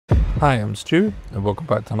Hi, I'm Stu and welcome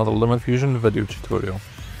back to another Lumafusion video tutorial.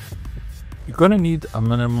 You're going to need a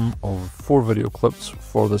minimum of 4 video clips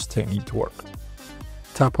for this technique to work.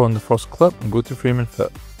 Tap on the first clip and go to frame and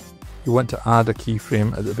fit. You want to add a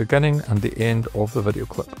keyframe at the beginning and the end of the video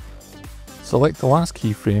clip. Select the last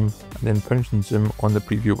keyframe and then pinch and zoom on the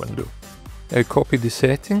preview window. Now copy the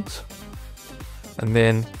settings and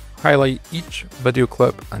then highlight each video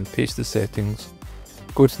clip and paste the settings.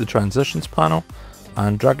 Go to the transitions panel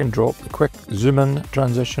and drag and drop the quick zoom in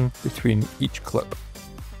transition between each clip,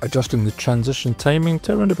 adjusting the transition timing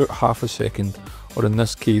to around about half a second, or in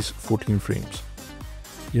this case 14 frames.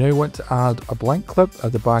 You now want to add a blank clip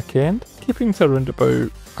at the back end, keeping to around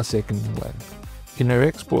about a second in length. You can now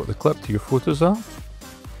export the clip to your Photos app,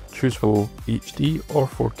 choose full HD or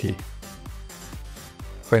 4K.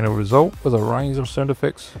 Final result with a riser sound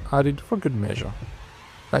effects added for good measure.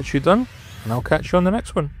 That's you done, and I'll catch you on the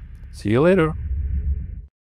next one. See you later.